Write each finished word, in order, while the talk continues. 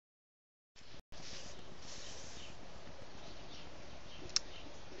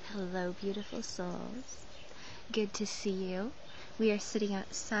Hello, beautiful souls. Good to see you. We are sitting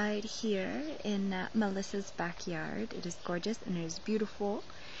outside here in Melissa's backyard. It is gorgeous and it is beautiful.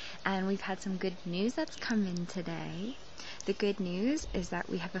 And we've had some good news that's come in today. The good news is that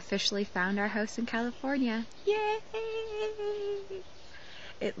we have officially found our house in California. Yay!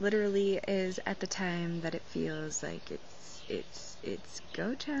 It literally is at the time that it feels like it's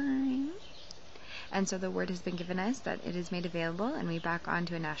go time. And so the word has been given us that it is made available, and we back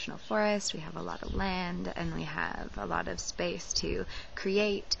onto a national forest. We have a lot of land, and we have a lot of space to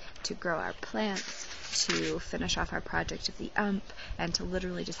create, to grow our plants, to finish off our project of the and to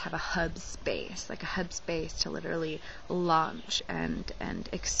literally just have a hub space, like a hub space to literally launch and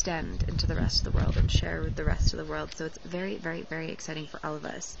extend into the rest of the world and share with the rest of the world. So it's very, very, very exciting for all of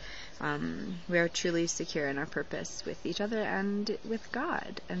us. We are truly secure in our purpose with each other and with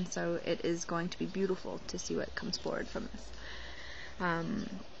God, and so it is going to be beautiful to see what comes forward from this.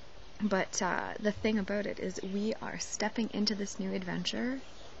 But the thing about it is we are stepping into this new adventure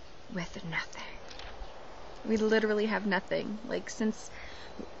with nothing. We literally have nothing. Like, since,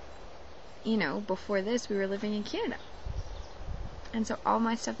 before this, we were living in Canada. And so all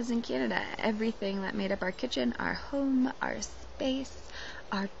my stuff is in Canada. Everything that made up our kitchen, our home, our space,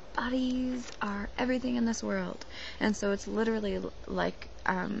 our bodies, our everything in this world. And so it's literally like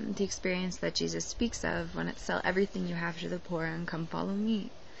the experience that Jesus speaks of when it's sell everything you have to the poor and come follow me.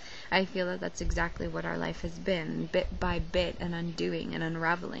 I feel that that's exactly what our life has been, bit by bit, and undoing and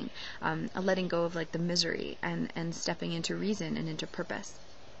unraveling, a letting go of like the misery and stepping into reason and into purpose.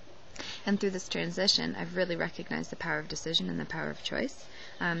 And through this transition, I've really recognized the power of decision and the power of choice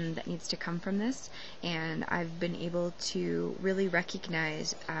that needs to come from this. And I've been able to really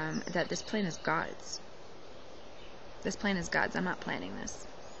recognize that this plan is God's. This plan is God's. I'm not planning this.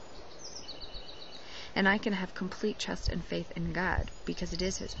 And I can have complete trust and faith in God because it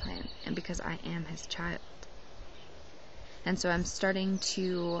is His plan and because I am His child. And so I'm starting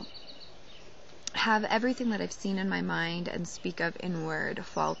to have everything that I've seen in my mind and speak of in word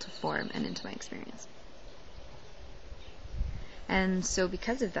fall to form and into my experience. And so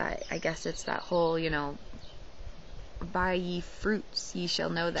because of that, I guess it's that whole, by ye fruits ye shall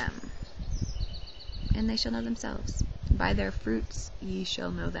know them, and they shall know themselves. By their fruits ye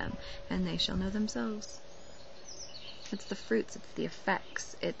shall know them, and they shall know themselves. It's the fruits, it's the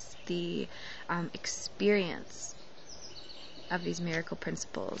effects, it's the experience of these miracle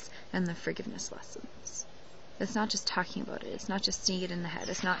principles and the forgiveness lessons. It's not just talking about it. It's not just seeing it in the head.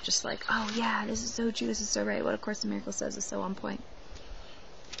 It's not just like, oh yeah, this is so true, this is so right. What A Course in Miracles says is so on point.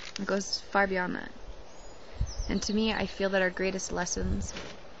 It goes far beyond that. And to me, I feel that our greatest lessons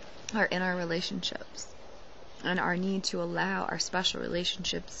are in our relationships and our need to allow our special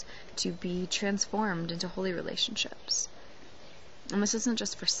relationships to be transformed into holy relationships. And this isn't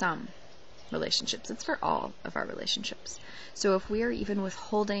just for some relationships, it's for all of our relationships. So if we are even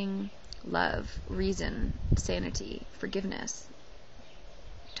withholding love, reason, sanity, forgiveness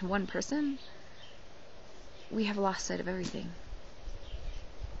to one person, we have lost sight of everything.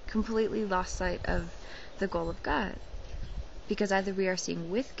 Completely lost sight of the goal of God. Because either we are seeing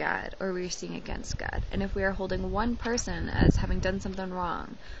with God or we are seeing against God. And if we are holding one person as having done something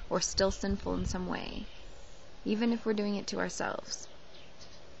wrong or still sinful in some way, even if we're doing it to ourselves,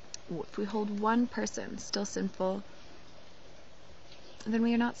 if we hold one person still sinful, then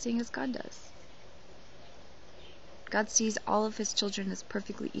we are not seeing as God does. God sees all of His children as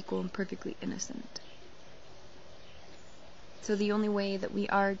perfectly equal and perfectly innocent. So the only way that we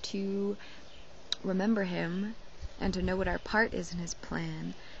are to remember Him and to know what our part is in His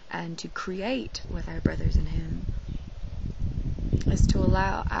plan and to create with our brothers in Him is to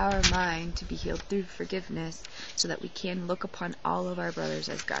allow our mind to be healed through forgiveness so that we can look upon all of our brothers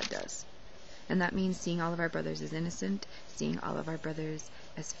as God does. And that means seeing all of our brothers as innocent, seeing all of our brothers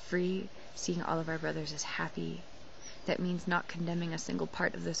as free, seeing all of our brothers as happy. That means not condemning a single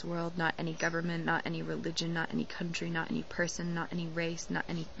part of this world, not any government, not any religion, not any country, not any person, not any race, not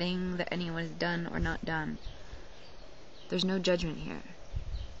anything that anyone has done or not done. There's no judgment here.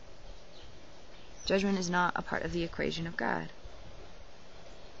 Judgment is not a part of the equation of God.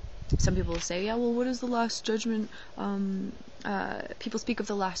 Some people will say, yeah, well, what is the last judgment? People speak of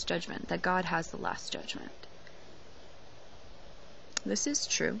the last judgment, that God has the last judgment. This is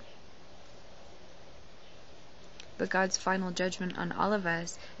true. But God's final judgment on all of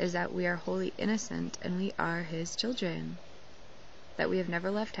us is that we are wholly innocent and we are His children. That we have never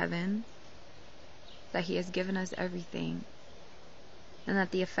left heaven. That He has given us everything. And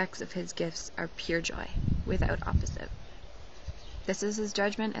that the effects of His gifts are pure joy, without opposite. This is His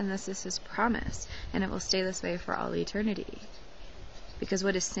judgment and this is His promise, and it will stay this way for all eternity. Because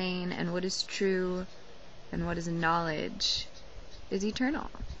what is sane and what is true and what is knowledge is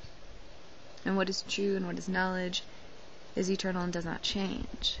eternal. And what is true and what is knowledge is eternal and does not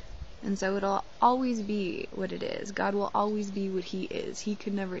change. And so it'll always be what it is. God will always be what He is. He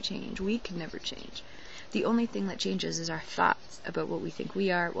could never change. We could never change. The only thing that changes is our thoughts about what we think we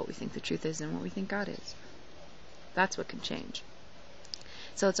are, what we think the truth is, and what we think God is. That's what can change.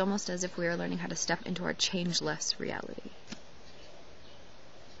 So it's almost as if we are learning how to step into our changeless reality.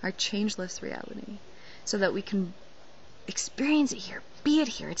 Our changeless reality. So that we can experience it here, be it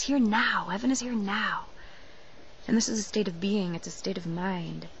here. It's here now. Heaven is here now. And this is a state of being. It's a state of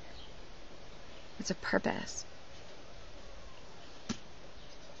mind. It's a purpose.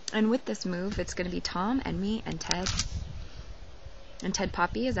 And with this move, it's going to be Tom and me and Ted. And Ted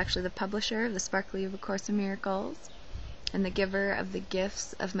Poppy is actually the publisher of the Sparkly of A Course in Miracles and the giver of the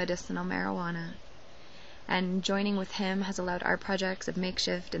gifts of medicinal marijuana. And joining with him has allowed our projects of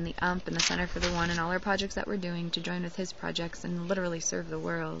Makeshift and the UMP and the Center for the One and all our projects that we're doing to join with his projects and literally serve the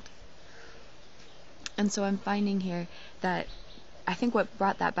world. And so I'm finding here that I think what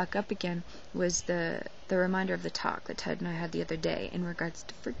brought that back up again was the reminder of the talk that Ted and I had the other day in regards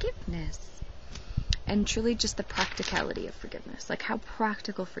to forgiveness. And truly just the practicality of forgiveness. Like how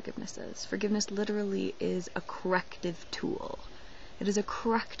practical forgiveness is. Forgiveness literally is a corrective tool. It is a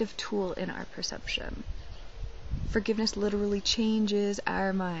corrective tool in our perception. Forgiveness literally changes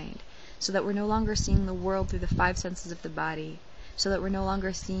our mind so that we're no longer seeing the world through the five senses of the body. So that we're no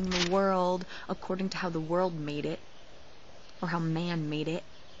longer seeing the world according to how the world made it or how man made it.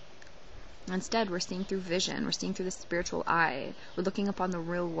 Instead, we're seeing through vision. We're seeing through the spiritual eye. We're looking upon the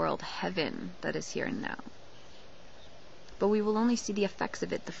real world, heaven that is here and now. But we will only see the effects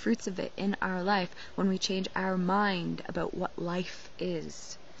of it, the fruits of it in our life when we change our mind about what life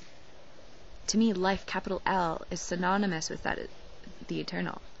is. To me, life, capital L, is synonymous with that, the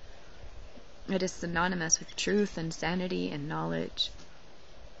eternal. It is synonymous with truth and sanity and knowledge.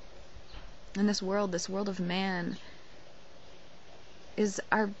 And this world of man, is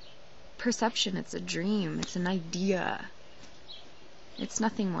our perception. It's a dream. It's an idea. It's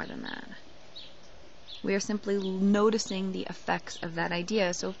nothing more than that. We are simply noticing the effects of that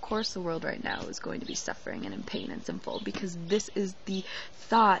idea. So of course the world right now is going to be suffering and in pain and sinful because this is the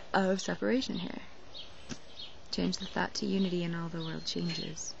thought of separation here. Change the thought to unity and all the world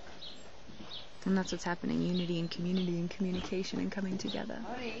changes. And that's what's happening. Unity and community and communication and coming together.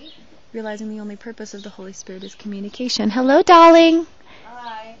 Honey. Realizing the only purpose of the Holy Spirit is communication. Hello, darling.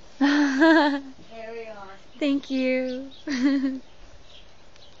 Hi. Carry on. Thank you.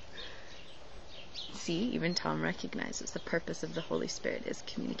 See, even Tom recognizes the purpose of the Holy Spirit is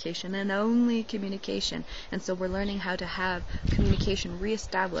communication and only communication. And so we're learning how to have communication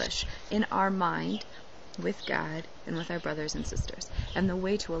reestablished in our mind with God and with our brothers and sisters. And the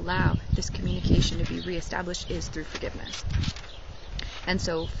way to allow this communication to be reestablished is through forgiveness. And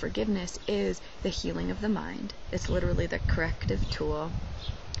so forgiveness is the healing of the mind. It's literally the corrective tool.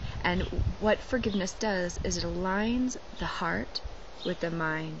 And what forgiveness does is it aligns the heart with the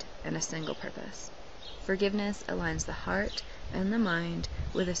mind and a single purpose. Forgiveness aligns the heart and the mind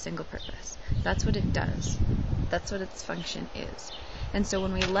with a single purpose. That's what it does. That's what its function is. And so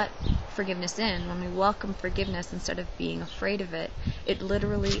when we let forgiveness in, when we welcome forgiveness instead of being afraid of it, it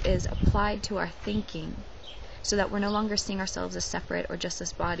literally is applied to our thinking so that we're no longer seeing ourselves as separate or just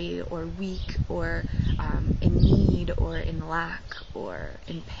this body or weak or in need or in lack or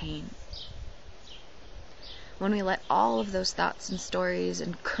in pain. When we let all of those thoughts and stories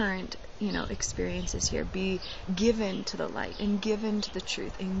and current, experiences here be given to the light and given to the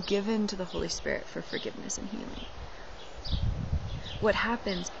truth and given to the Holy Spirit for forgiveness and healing, what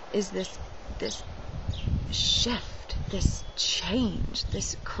happens is this shift, this change,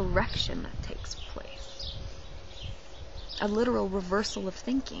 this correction that takes place. A literal reversal of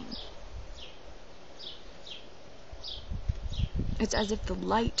thinking. It's as if the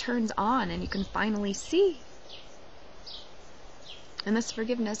light turns on and you can finally see. And this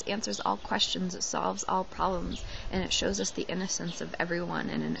forgiveness answers all questions, it solves all problems, and it shows us the innocence of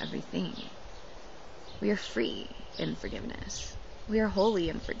everyone and in everything. We are free in forgiveness. We are holy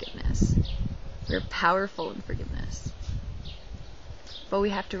in forgiveness. We are powerful in forgiveness. But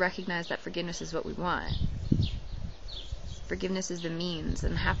we have to recognize that forgiveness is what we want. Forgiveness is the means,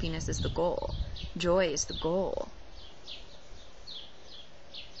 and happiness is the goal. Joy is the goal.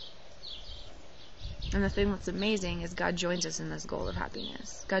 And the thing that's amazing is God joins us in this goal of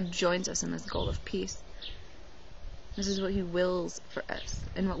happiness. God joins us in this goal of peace. This is what He wills for us.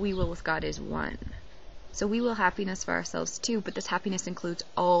 And what we will with God is one. So we will happiness for ourselves too, but this happiness includes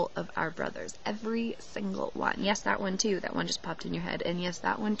all of our brothers. Every single one. Yes, that one too. That one just popped in your head. And yes,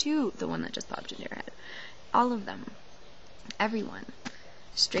 that one too. The one that just popped in your head. All of them. Everyone.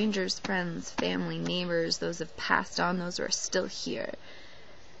 Strangers, friends, family, neighbors, those who have passed on, those who are still here.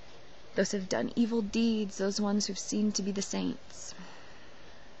 Those who have done evil deeds, those ones who've seemed to be the saints.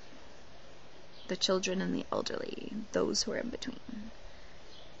 The children and the elderly, those who are in between.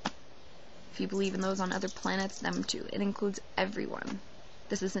 If you believe in those on other planets, them too. It includes everyone.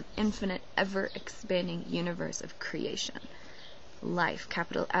 This is an infinite, ever-expanding universe of creation. Life,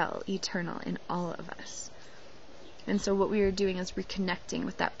 capital L, eternal in all of us. And so what we are doing is reconnecting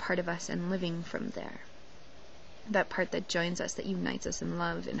with that part of us and living from there. That part that joins us, that unites us in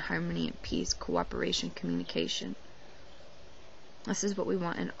love, in harmony, in peace, cooperation, communication. This is what we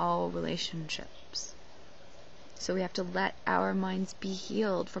want in all relationships. So we have to let our minds be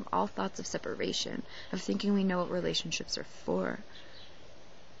healed from all thoughts of separation, of thinking we know what relationships are for,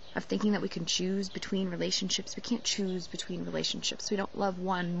 of thinking that we can choose between relationships. We can't choose between relationships. We don't love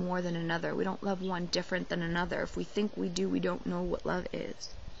one more than another. We don't love one different than another. If we think we do, we don't know what love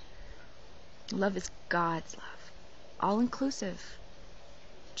is. Love is God's love. All-inclusive.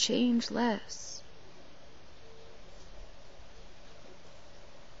 Changeless.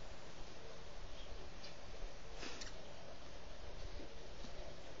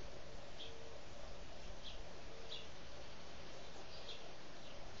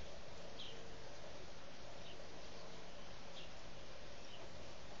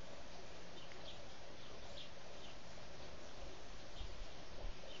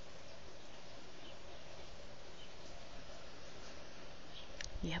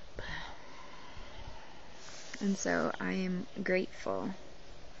 Yep. And so I am grateful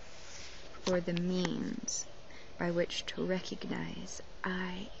for the means by which to recognize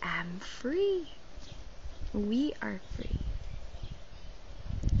I am free. We are free.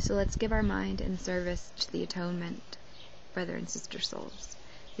 So let's give our mind in service to the atonement, brother and sister souls,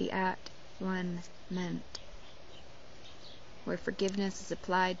 the at-one-ment, where forgiveness is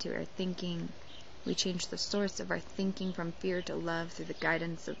applied to our thinking. We change the source of our thinking from fear to love through the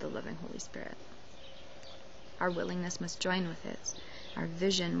guidance of the loving Holy Spirit. Our willingness must join with His. Our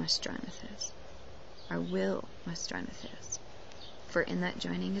vision must join with His. Our will must join with His. For in that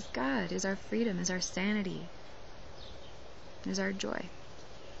joining is God, is our freedom, is our sanity, is our joy.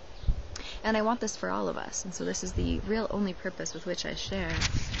 And I want this for all of us. And so this is the real only purpose with which I share.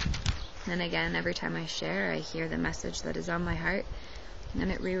 And again, every time I share, I hear the message that is on my heart. And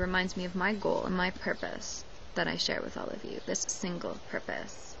it reminds me of my goal and my purpose that I share with all of you. This single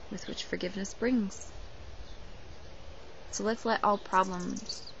purpose with which forgiveness brings. So let's let all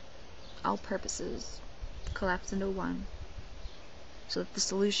problems, all purposes, collapse into one. So that the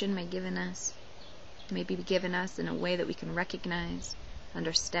solution may be given us in a way that we can recognize,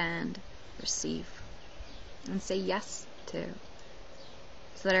 understand, receive, and say yes to.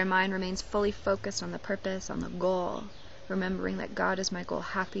 So that our mind remains fully focused on the purpose, on the goal, remembering that God is my goal,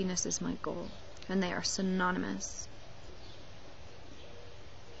 happiness is my goal, and they are synonymous.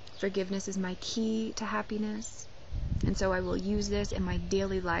 Forgiveness is my key to happiness, and so I will use this in my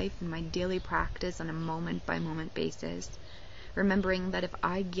daily life, in my daily practice on a moment-by-moment basis, remembering that if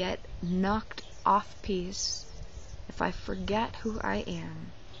I get knocked off piece, if I forget who I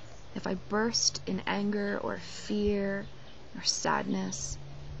am, if I burst in anger or fear or sadness,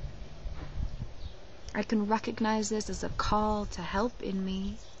 I can recognize this as a call to help in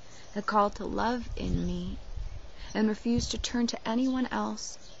me, a call to love in me, and refuse to turn to anyone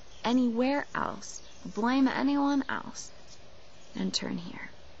else, anywhere else, blame anyone else, and turn here,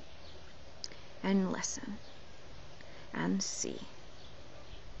 and listen, and see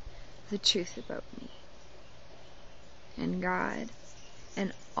the truth about me, and God,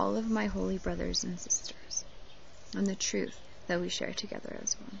 and all of my holy brothers and sisters, and the truth that we share together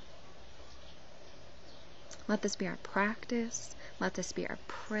as one. Let this be our practice. Let this be our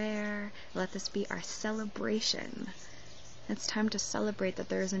prayer. Let this be our celebration. It's time to celebrate that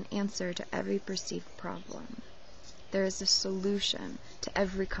there is an answer to every perceived problem. There is a solution to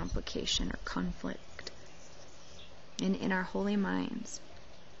every complication or conflict. And in our holy minds,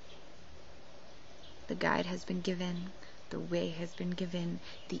 the guide has been given, the way has been given,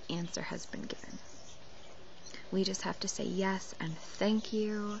 the answer has been given. We just have to say yes and thank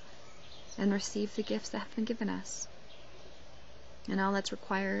you, and receive the gifts that have been given us. And all that's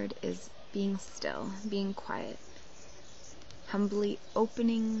required is being still, being quiet, humbly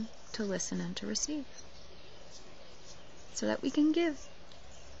opening to listen and to receive, so that we can give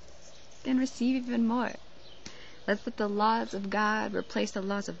and receive even more. Let's let the laws of God replace the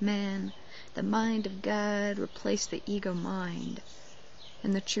laws of man, The mind of God replace the ego mind.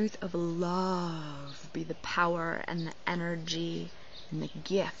 And the truth of love be the power and the energy and the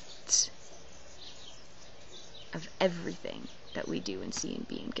gift of everything that we do and see and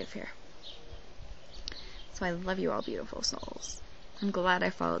be and give here. So I love you all, beautiful souls. I'm glad I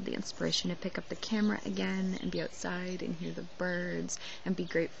followed the inspiration to pick up the camera again and be outside and hear the birds and be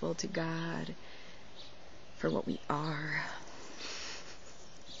grateful to God for what we are.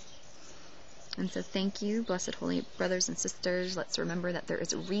 And so thank you, blessed holy brothers and sisters. Let's remember that there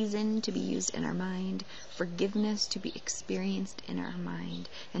is a reason to be used in our mind, forgiveness to be experienced in our mind,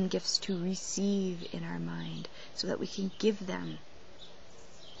 and gifts to receive in our mind so that we can give them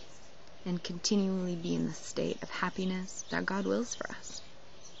and continually be in the state of happiness that God wills for us.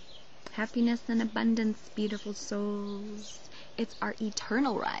 Happiness and abundance, beautiful souls. It's our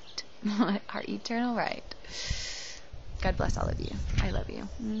eternal right. Our eternal right. God bless all of you. I love you.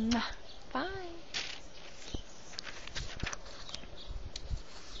 Mwah. Bye.